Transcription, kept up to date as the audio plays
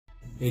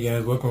Hey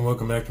guys,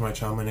 welcome back to my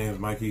channel. My name is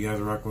Mikey. You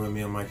guys are rocking with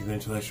me on Mikey's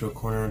Intellectual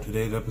Corner. In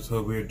today's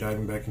episode, we are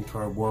diving back into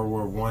our World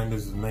War I.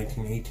 This is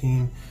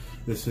 1918.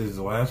 This is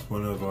the last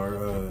one of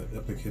our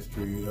Epic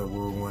History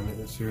World War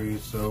I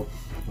series. So,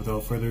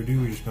 without further ado,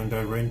 we're just going to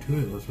dive right into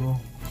it. Let's roll.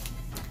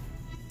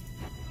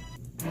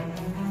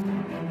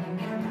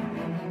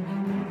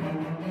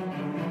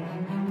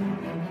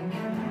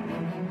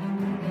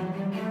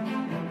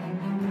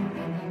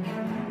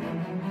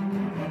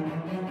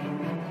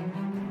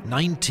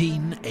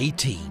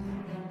 (1918).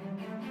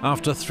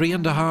 After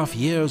 3.5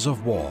 years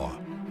of war,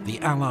 the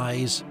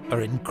Allies are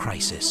in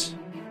crisis.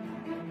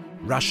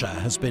 Russia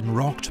has been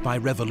rocked by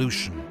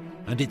revolution,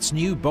 and its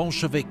new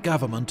Bolshevik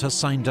government has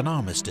signed an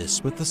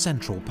armistice with the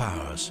Central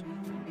Powers.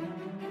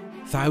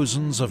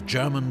 Thousands of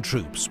German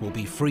troops will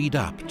be freed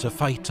up to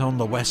fight on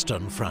the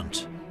Western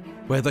Front,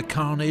 where the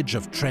carnage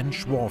of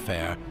trench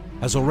warfare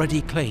has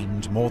already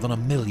claimed more than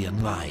 1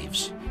 million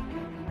lives.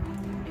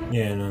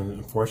 Yeah, and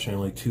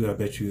unfortunately, too, I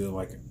bet you,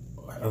 like,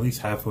 at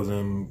least half of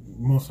them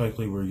most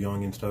likely were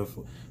young and stuff,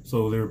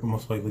 so they're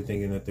most likely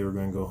thinking that they were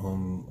going to go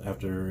home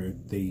after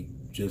they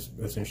just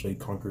essentially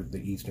conquered the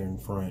Eastern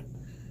Front,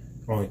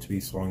 only to be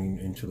swung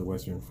into the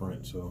Western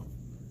Front. So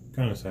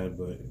kind of sad,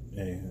 but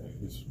hey,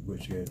 it's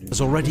what you gotta do. Has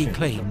already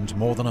claimed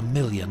more than 1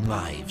 million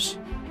lives.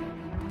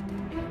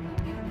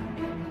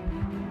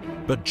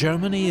 But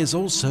Germany is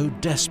also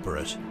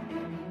desperate.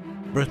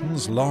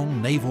 Britain's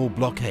long naval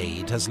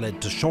blockade has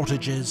led to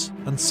shortages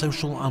and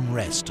social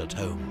unrest at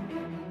home,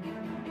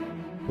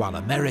 while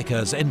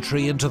America's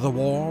entry into the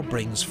war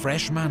brings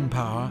fresh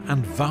manpower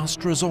and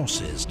vast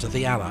resources to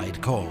the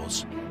Allied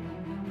cause.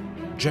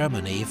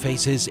 Germany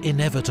faces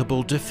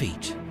inevitable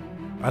defeat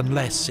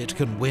unless it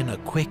can win a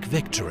quick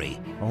victory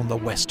on the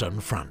Western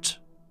Front.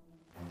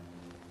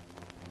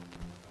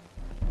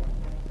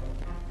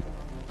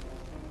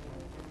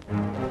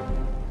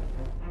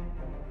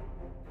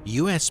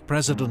 US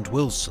President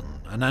Wilson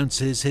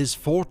announces his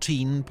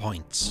 14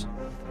 points.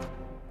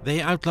 They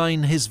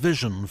outline his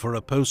vision for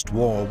a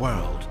post-war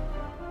world,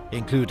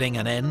 including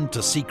an end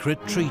to secret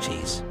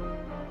treaties,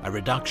 a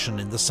reduction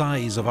in the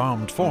size of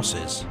armed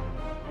forces,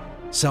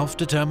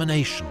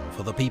 self-determination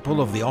for the people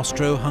of the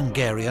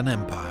Austro-Hungarian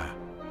Empire,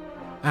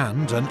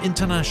 and an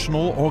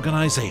international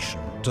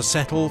organization to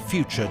settle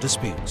future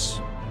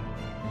disputes.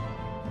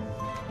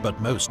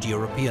 But most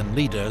European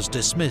leaders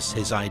dismiss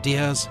his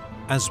ideas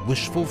as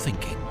wishful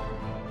thinking.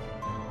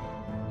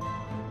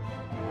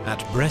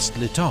 At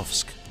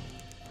Brest-Litovsk,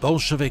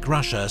 Bolshevik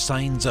Russia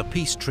signs a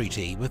peace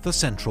treaty with the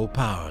Central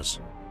Powers.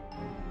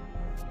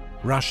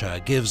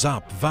 Russia gives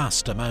up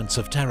vast amounts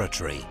of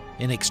territory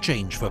in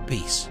exchange for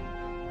peace.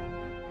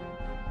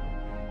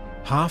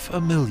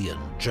 500,000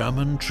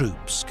 German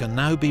troops can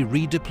now be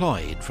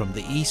redeployed from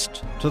the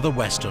east to the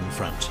Western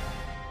Front,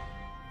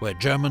 where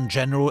German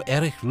General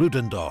Erich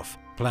Ludendorff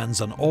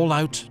plans an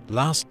all-out,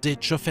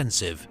 last-ditch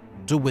offensive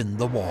to win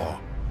the war.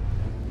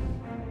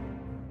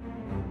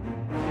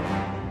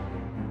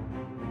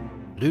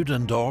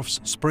 Ludendorff's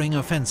spring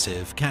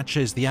offensive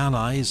catches the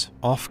Allies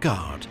off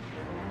guard.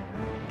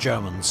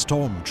 German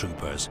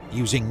stormtroopers,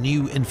 using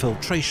new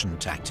infiltration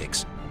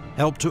tactics,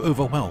 help to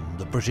overwhelm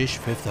the British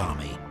Fifth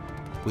Army,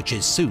 which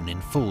is soon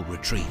in full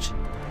retreat.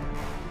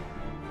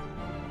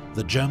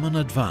 The German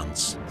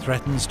advance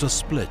threatens to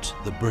split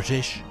the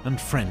British and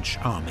French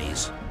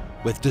armies,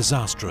 with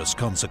disastrous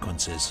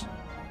consequences.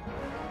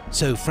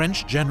 So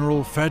French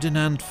General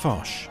Ferdinand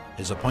Foch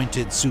is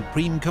appointed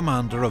Supreme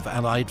Commander of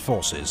Allied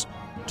forces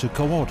to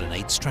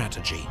coordinate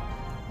strategy.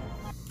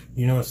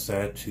 You know, it's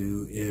sad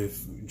too,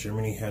 if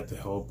Germany had the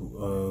help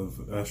of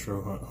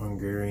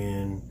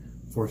Austro-Hungarian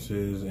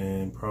forces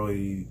and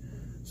probably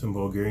some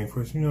Bulgarian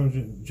forces, you know,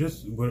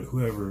 just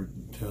whoever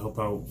to help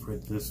out for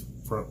this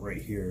front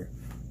right here,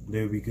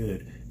 they would be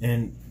good.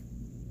 And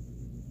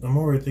I'm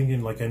over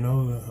thinking, like, I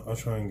know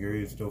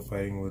Austro-Hungary is still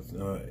fighting with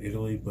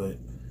Italy, but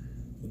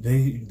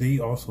they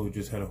also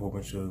just had a whole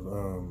bunch of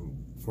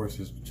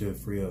forces to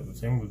free up.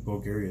 Same with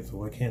Bulgaria, so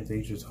why can't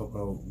they just help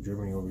out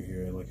Germany over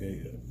here? Like,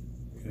 I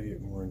gotta get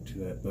more into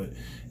that. But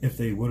if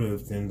they would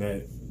have, then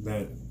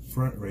that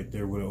front right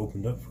there would have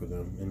opened up for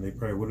them, and they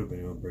probably would have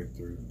been able to break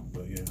through.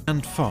 But yeah.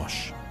 And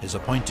Foch is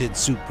appointed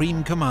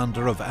Supreme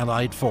Commander of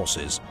Allied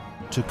forces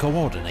to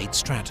coordinate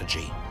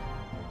strategy.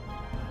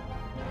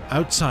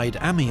 Outside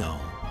Amiens,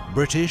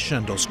 British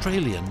and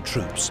Australian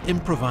troops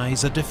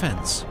improvise a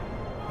defense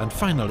and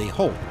finally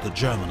halt the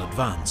German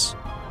advance.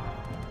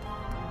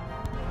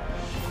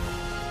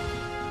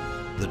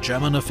 The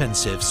German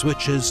offensive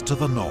switches to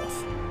the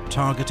north,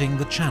 targeting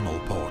the Channel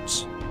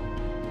ports.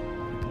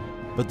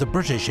 But the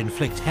British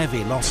inflict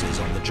heavy losses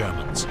on the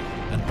Germans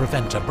and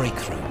prevent a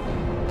breakthrough.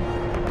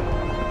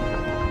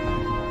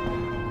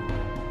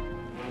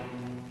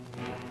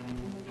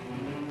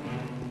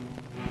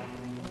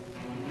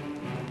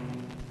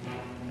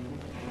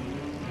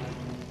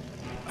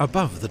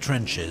 Above the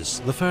trenches,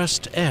 the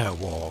First Air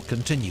War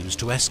continues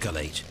to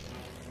escalate.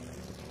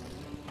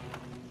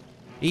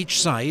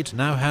 Each side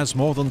now has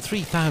more than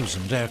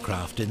 3,000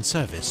 aircraft in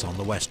service on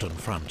the Western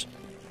Front,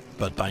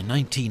 But by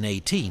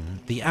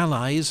 1918, the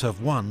Allies have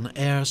won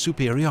air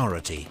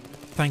superiority,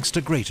 thanks to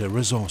greater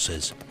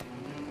resources.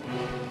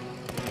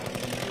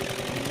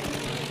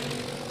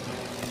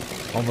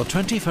 On the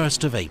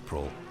 21st of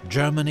April,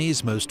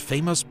 Germany's most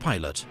famous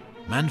pilot,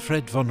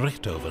 Manfred von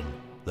Richthofen,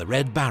 the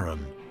Red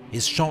Baron,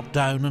 is shot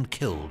down and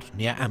killed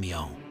near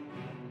Amiens.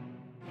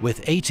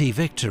 With 80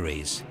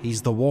 victories,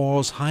 he's the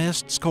war's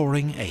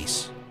highest-scoring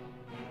ace,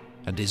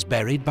 and is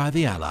buried by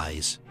the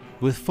Allies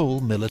with full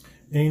military.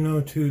 And you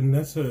know, too,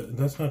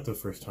 that's not the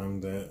first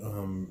time that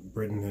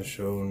Britain has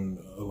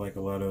shown like a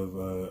lot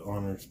of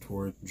honors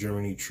toward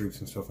Germany troops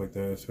and stuff like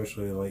that.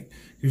 Especially like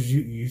because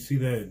you see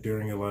that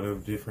during a lot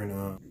of different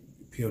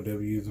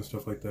POWs and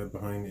stuff like that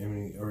behind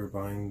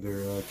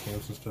their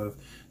camps and stuff.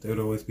 They would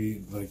always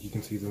be like, you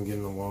can see them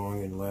getting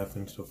along and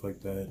laughing and stuff like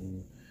that,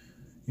 and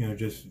you know,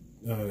 just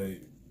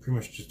pretty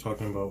much just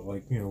talking about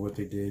like, you know, what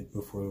they did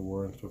before the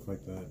war and stuff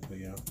like that. But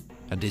yeah.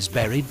 And is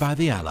buried by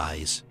the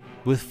Allies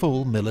with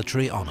full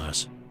military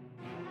honours.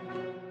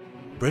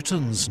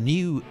 Britain's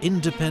new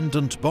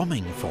independent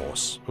bombing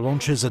force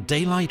launches a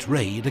daylight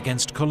raid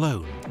against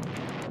Cologne.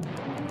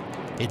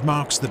 It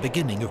marks the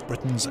beginning of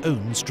Britain's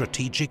own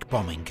strategic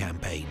bombing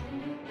campaign.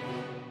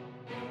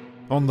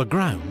 On the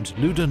ground,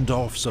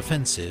 Ludendorff's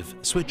offensive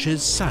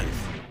switches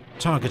south,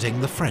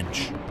 targeting the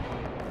French.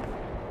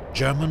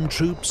 German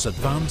troops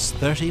advance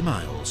 30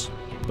 miles,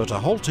 but are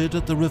halted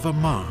at the River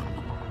Marne,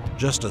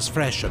 just as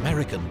fresh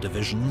American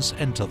divisions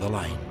enter the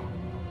line.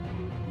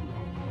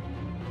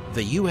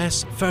 The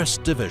US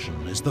 1st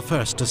Division is the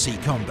first to see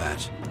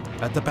combat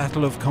at the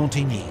Battle of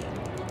Cantigny.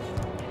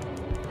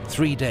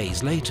 3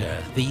 days later,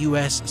 the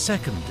US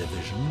 2nd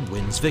Division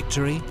wins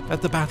victory at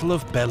the Battle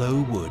of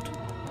Belleau Wood.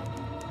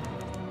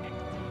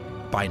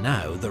 By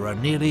now, there are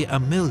nearly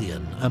 1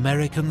 million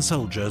American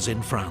soldiers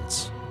in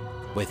France,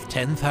 with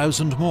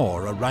 10,000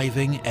 more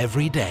arriving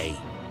every day.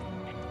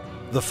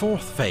 The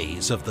fourth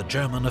phase of the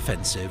German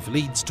offensive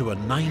leads to a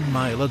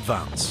 9-mile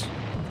advance,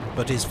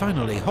 but is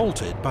finally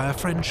halted by a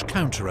French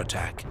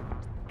counterattack.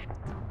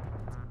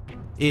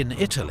 In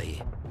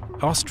Italy,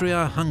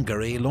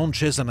 Austria-Hungary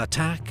launches an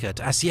attack at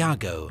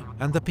Asiago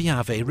and the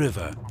Piave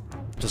River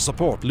to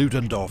support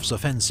Ludendorff's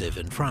offensive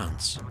in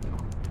France.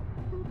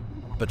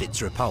 But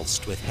it's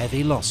repulsed with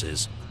heavy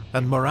losses,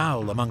 and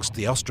morale amongst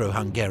the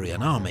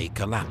Austro-Hungarian army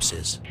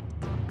collapses.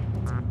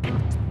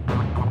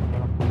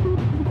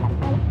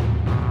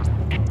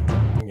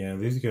 Yeah,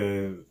 these guys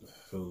are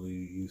totally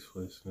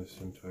useless in this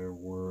entire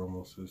war,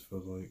 almost, it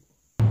feels like.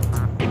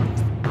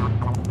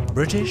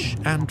 British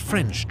and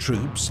French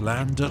troops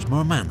land at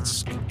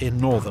Murmansk in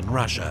northern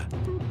Russia.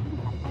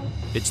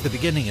 It's the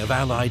beginning of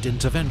Allied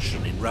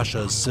intervention in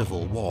Russia's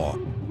civil war,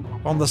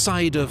 on the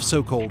side of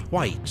so-called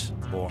white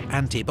or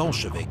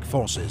anti-Bolshevik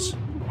forces.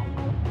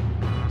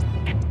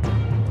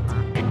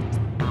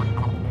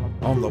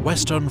 On the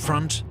Western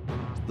Front,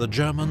 the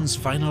Germans'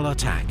 final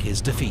attack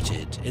is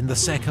defeated in the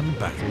Second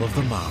Battle of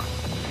the Marne.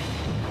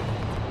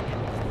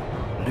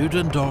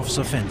 Ludendorff's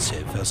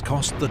offensive has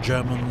cost the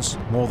Germans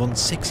more than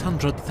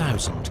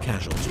 600,000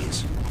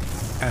 casualties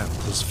and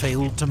has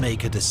failed to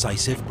make a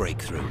decisive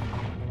breakthrough.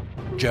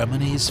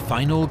 Germany's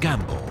final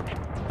gamble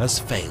has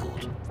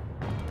failed.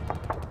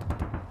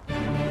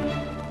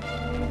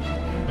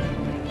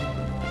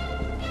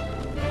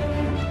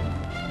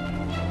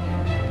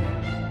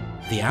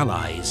 The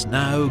Allies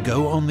now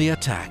go on the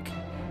attack.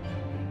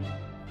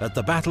 At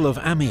the Battle of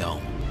Amiens,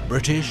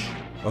 British,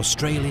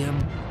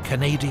 Australian,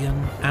 Canadian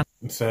and...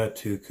 It's sad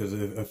too, because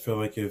I feel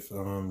like if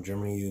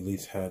Germany at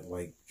least had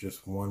like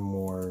just one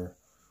more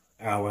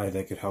ally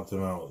that could help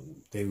them out,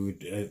 they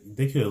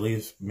could at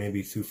least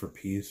maybe sue for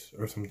peace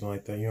or something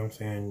like that, you know what I'm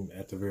saying,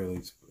 at the very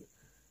least.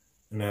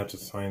 And not have to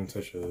sign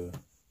such a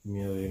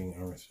humiliating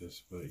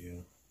armistice, but yeah.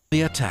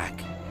 The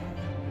attack.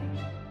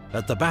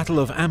 At the Battle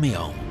of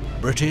Amiens,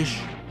 British,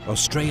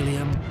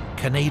 Australian,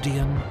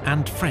 Canadian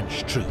and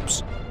French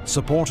troops,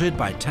 supported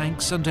by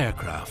tanks and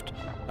aircraft,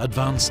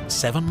 advanced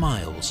 7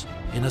 miles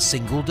in a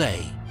single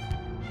day.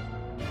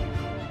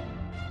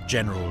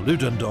 General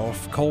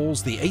Ludendorff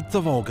calls the 8th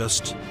of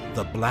August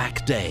the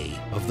Black Day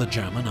of the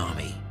German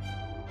army.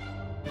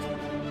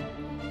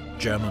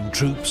 German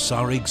troops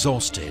are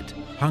exhausted,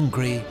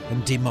 hungry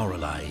and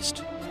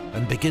demoralized,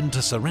 and begin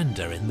to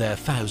surrender in their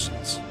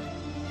thousands.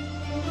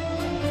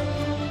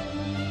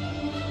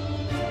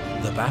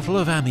 The Battle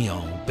of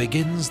Amiens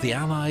begins the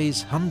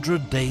Allies'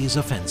 100 Days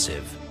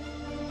offensive.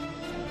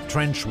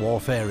 Trench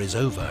warfare is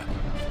over.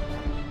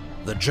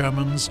 The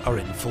Germans are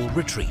in full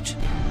retreat.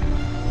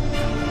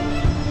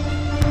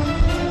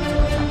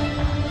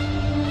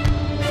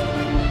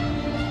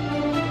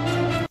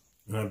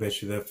 And I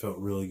bet you that felt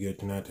really good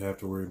to not have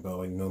to worry about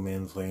like no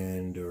man's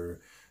land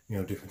or, you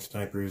know, different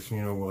snipers,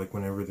 you know, like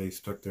whenever they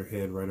stuck their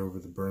head right over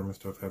the berm and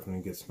stuff, having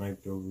to get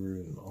sniped over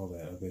and all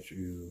that. I bet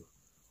you,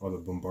 all the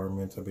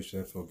bombardments, I bet you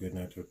that felt good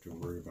not to have to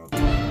worry about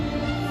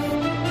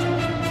that.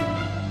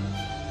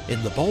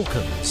 In the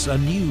Balkans, a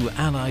new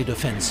Allied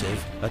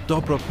offensive at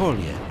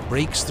Dobropolye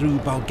breaks through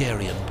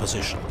Bulgarian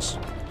positions.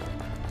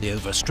 The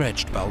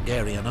overstretched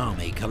Bulgarian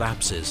army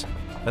collapses,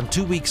 and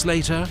 2 weeks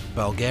later,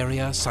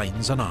 Bulgaria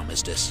signs an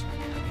armistice.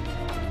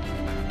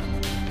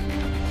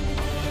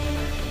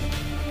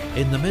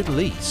 In the Middle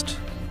East,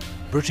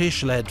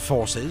 British-led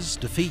forces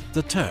defeat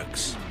the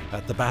Turks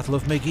at the Battle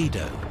of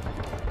Megiddo,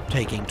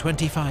 taking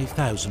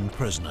 25,000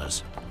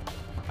 prisoners.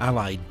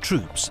 Allied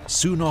troops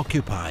soon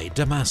occupy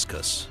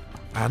Damascus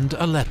and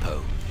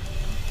Aleppo.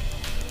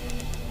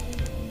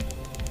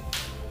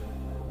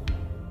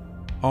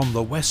 On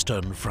the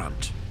Western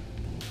Front,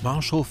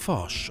 Marshal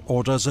Foch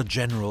orders a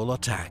general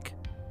attack.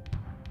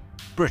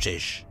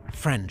 British,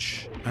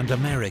 French and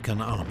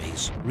American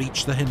armies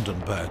reach the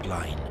Hindenburg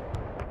Line,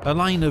 a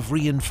line of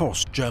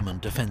reinforced German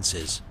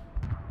defences,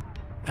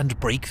 and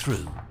break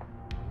through.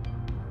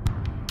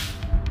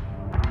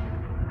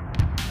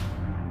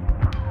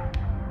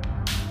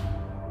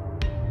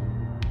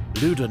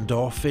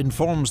 Ludendorff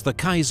informs the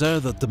Kaiser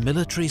that the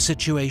military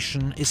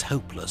situation is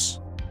hopeless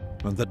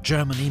and that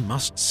Germany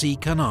must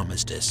seek an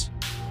armistice.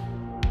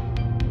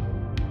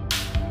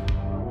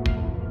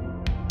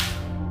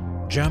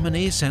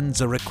 Germany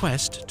sends a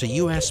request to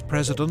US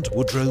President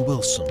Woodrow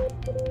Wilson,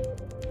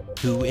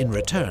 who in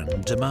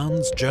return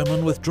demands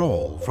German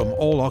withdrawal from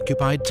all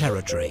occupied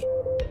territory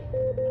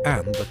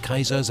and the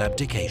Kaiser's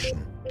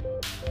abdication.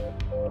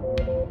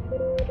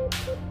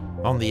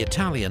 On the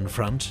Italian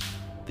front,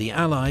 the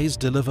Allies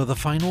deliver the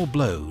final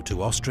blow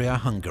to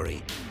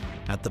Austria-Hungary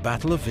at the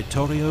Battle of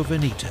Vittorio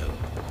Veneto.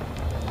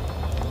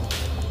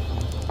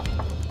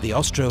 The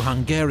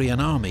Austro-Hungarian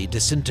army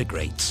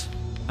disintegrates,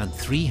 and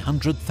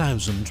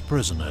 300,000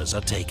 prisoners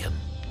are taken.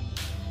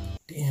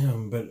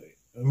 Damn, but,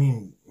 I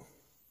mean...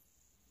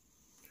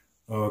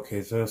 Oh,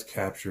 okay, so that's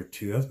captured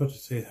too. I was about to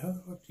say, how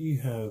the fuck do you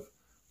have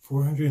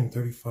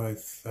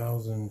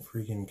 435,000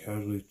 freaking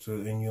casualties,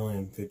 and you only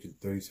inflicted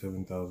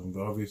 37,000,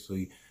 but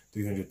obviously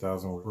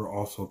 300,000 were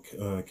also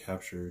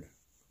captured.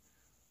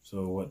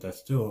 So what, that's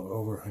still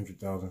over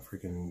 100,000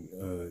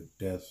 freaking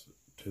deaths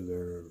to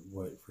their,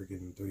 what,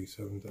 freaking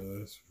 37,000?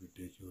 That's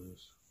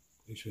ridiculous.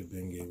 They should have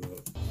been gave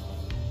up.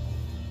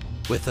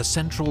 With the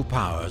Central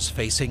Powers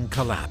facing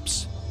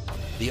collapse,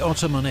 the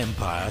Ottoman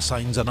Empire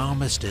signs an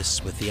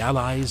armistice with the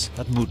Allies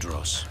at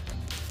Mudros.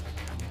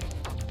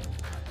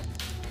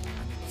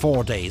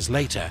 4 days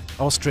later,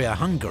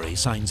 Austria-Hungary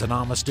signs an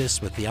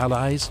armistice with the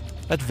Allies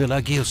at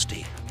Villa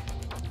Giusti.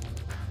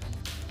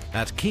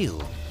 At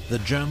Kiel, the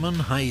German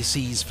High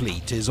Seas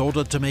Fleet is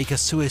ordered to make a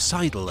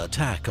suicidal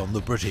attack on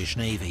the British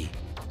Navy,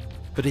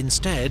 but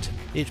instead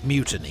it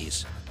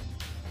mutinies.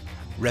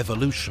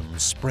 Revolution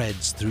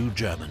spreads through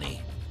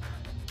Germany.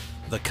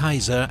 The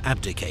Kaiser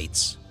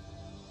abdicates,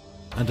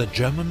 and a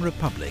German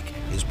Republic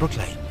is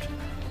proclaimed.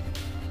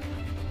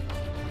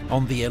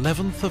 On the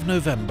 11th of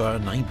November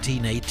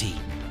 1918,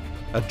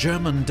 a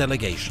German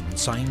delegation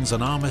signs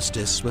an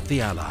armistice with the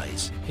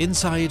Allies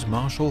inside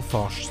Marshal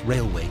Foch's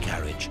railway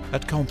carriage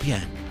at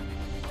Compiègne.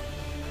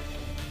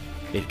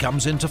 It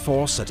comes into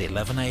force at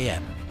 11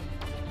 AM,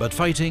 but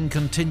fighting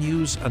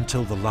continues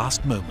until the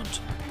last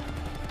moment.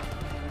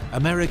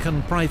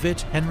 American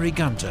Private Henry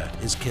Gunter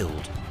is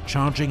killed,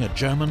 charging a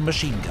German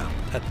machine gun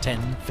at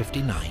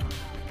 10:59.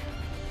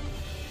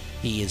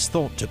 He is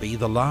thought to be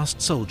the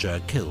last soldier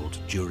killed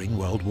during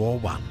World War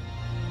I.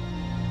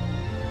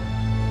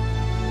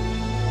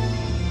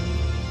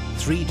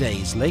 3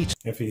 days later,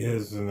 if he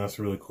is, then that's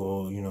really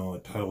cool. You know, a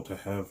title to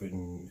have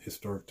in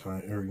historic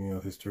time,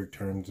 or historic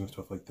terms and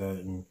stuff like that.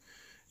 And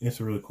it's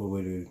a really cool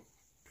way to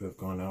have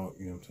gone out.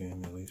 You know what I'm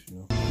saying? At least,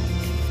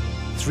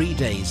 3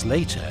 days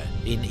later,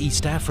 in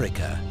East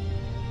Africa,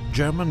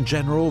 German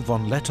General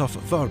von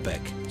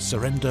Lettow-Vorbeck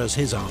surrenders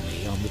his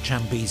army on the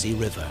Chambezi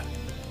River.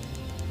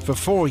 For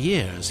 4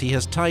 years, he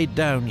has tied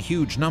down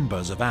huge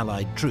numbers of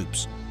Allied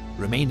troops,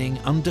 remaining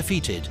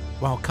undefeated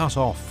while cut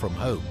off from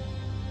home.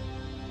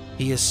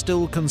 He is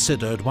still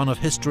considered one of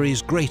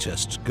history's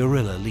greatest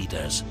guerrilla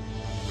leaders.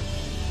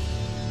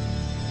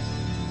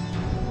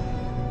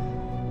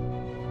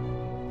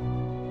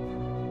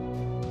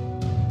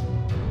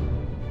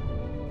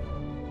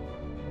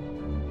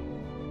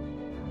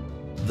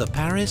 The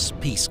Paris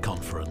Peace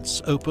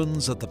Conference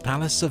opens at the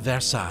Palace of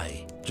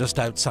Versailles, just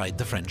outside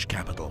the French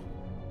capital.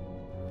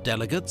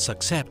 Delegates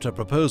accept a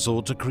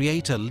proposal to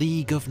create a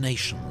League of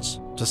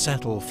Nations to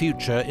settle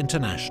future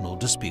international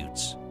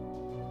disputes.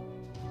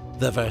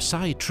 The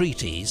Versailles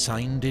Treaty,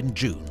 signed in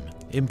June,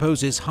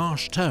 imposes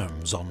harsh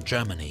terms on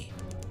Germany.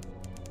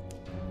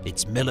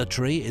 Its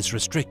military is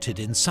restricted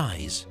in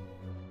size.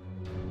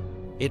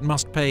 It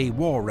must pay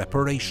war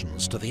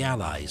reparations to the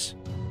Allies.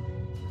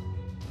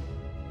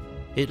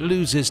 It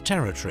loses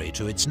territory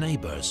to its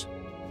neighbours,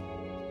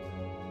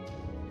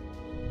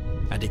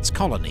 and its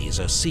colonies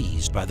are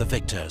seized by the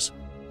victors.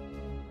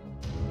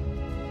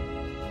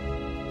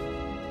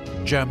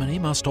 Germany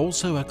must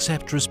also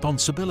accept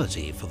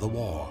responsibility for the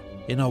war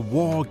in a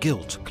war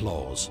guilt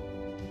clause,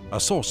 a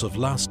source of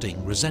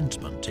lasting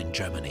resentment in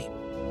Germany.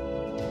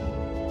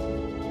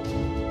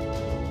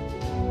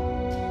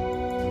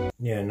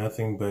 Yeah,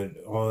 nothing but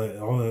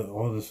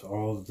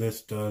all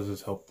this does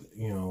is help,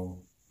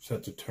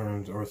 set the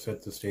terms or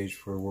set the stage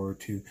for World War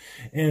II.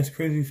 And it's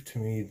crazy to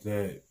me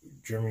that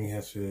Germany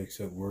has to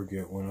accept war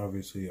guilt when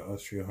obviously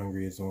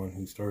Austria-Hungary is the one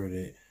who started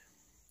it.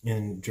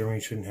 And Germany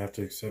shouldn't have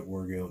to accept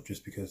war guilt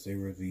just because they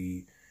were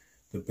the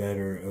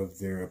better of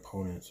their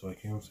opponents.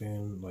 Like, you know what I'm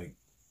saying? Like,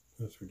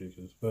 that's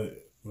ridiculous, but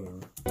whatever.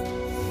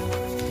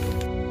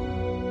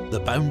 The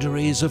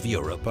boundaries of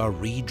Europe are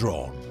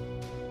redrawn.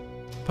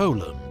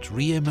 Poland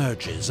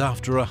re-emerges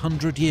after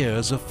 100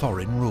 years of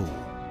foreign rule,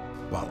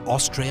 while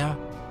Austria,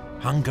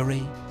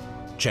 Hungary,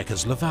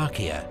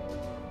 Czechoslovakia,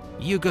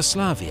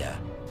 Yugoslavia,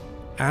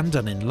 and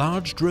an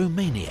enlarged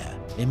Romania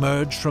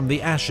emerge from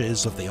the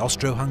ashes of the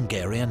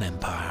Austro-Hungarian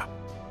Empire.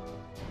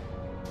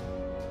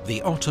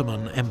 The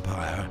Ottoman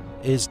Empire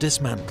is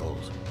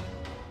dismantled.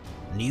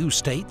 New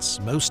states,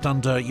 most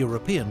under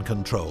European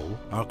control,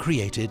 are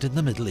created in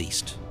the Middle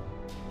East.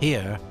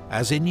 Here,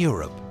 as in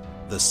Europe,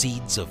 the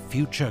seeds of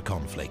future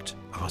conflict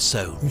are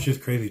sown. Which is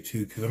crazy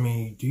too, because I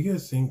mean, do you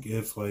guys think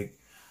if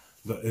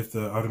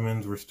the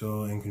Ottomans were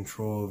still in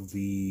control of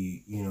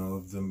the, you know,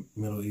 of the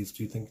Middle East,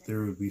 do you think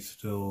there would be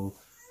still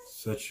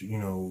such, you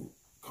know,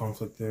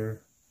 conflict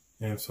there?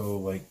 And so,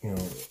 like, you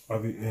know,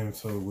 and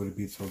so would it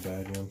be so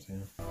bad? You know what I'm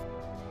saying?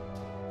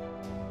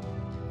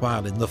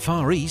 While in the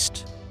Far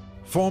East,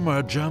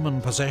 former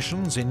German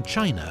possessions in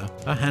China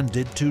are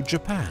handed to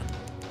Japan,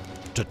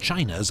 to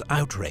China's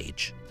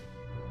outrage.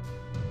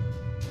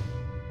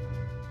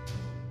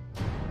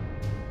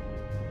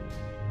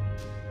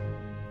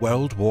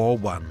 World War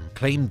I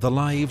claimed the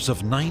lives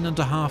of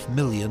 9.5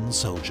 million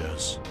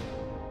soldiers.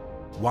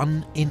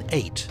 1 in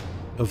 8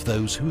 of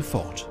those who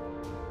fought.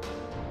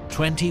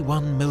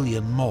 21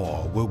 million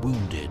more were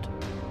wounded.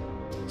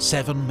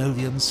 7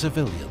 million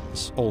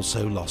civilians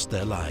also lost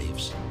their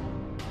lives.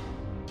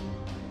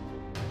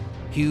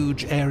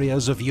 Huge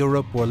areas of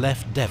Europe were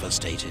left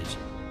devastated.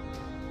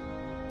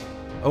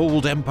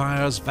 Old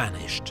empires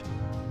vanished.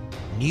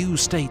 New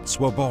states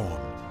were born.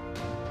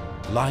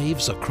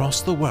 Lives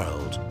across the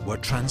world were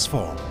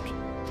transformed.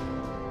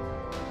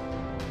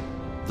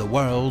 The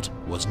world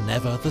was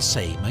never the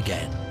same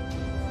again.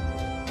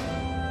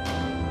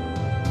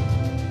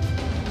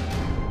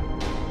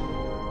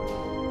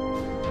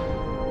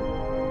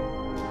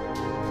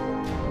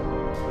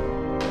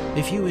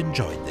 If you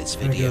enjoyed this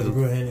video,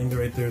 go ahead and end it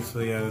right there. So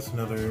yeah, that's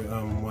another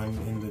one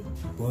in the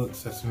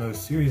books. That's another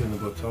series in the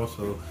books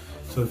also.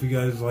 So if you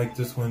guys like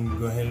this one,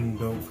 go ahead and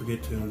don't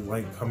forget to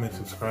like, comment,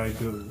 subscribe.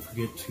 Don't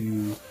forget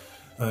to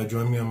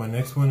join me on my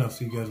next one. I'll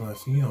see you guys when I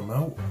see you. I'm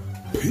out.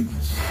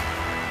 Peace.